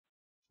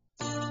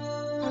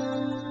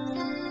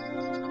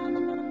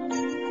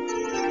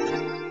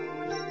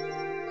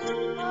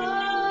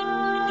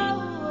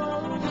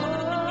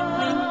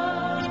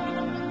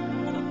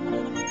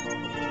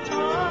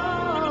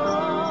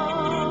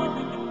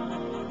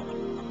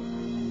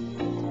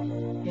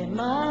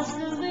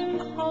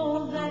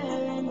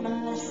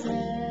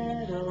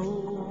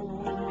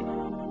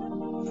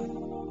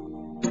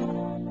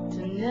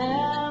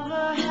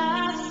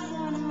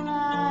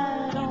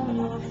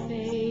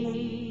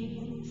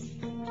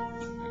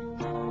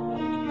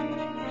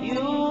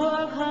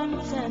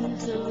and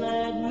to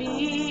let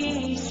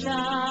me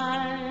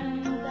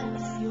shine.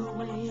 That's your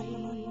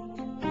way.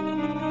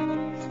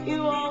 You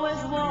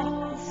always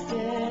walk a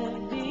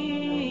step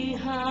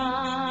behind.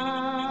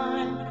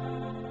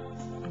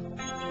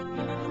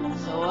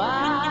 So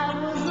I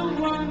was the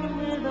one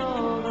with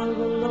all the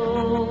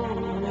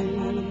glory,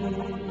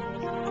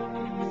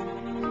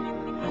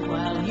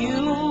 while you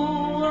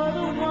were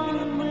the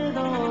one with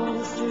all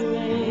the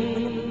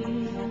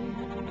strength.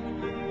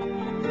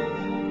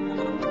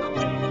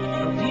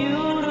 A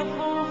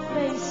beautiful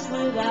face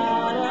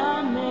without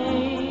a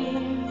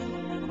name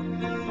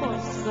for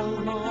so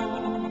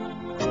long.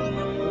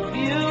 A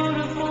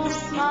beautiful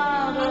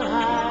smile to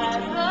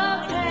hide the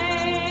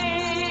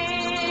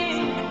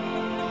pain.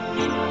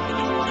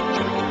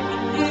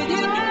 Did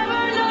you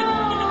ever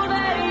know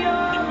that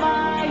you're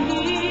my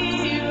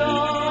hero?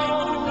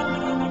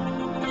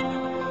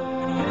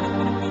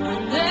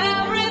 And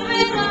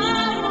everything I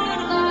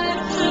would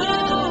like to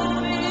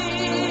be.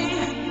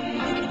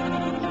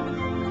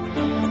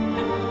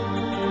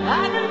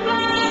 I can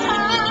fly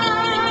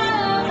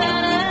higher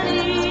than an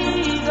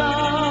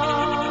eagle.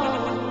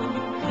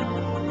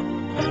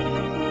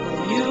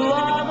 You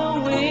are the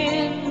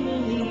wind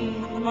beneath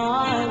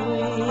my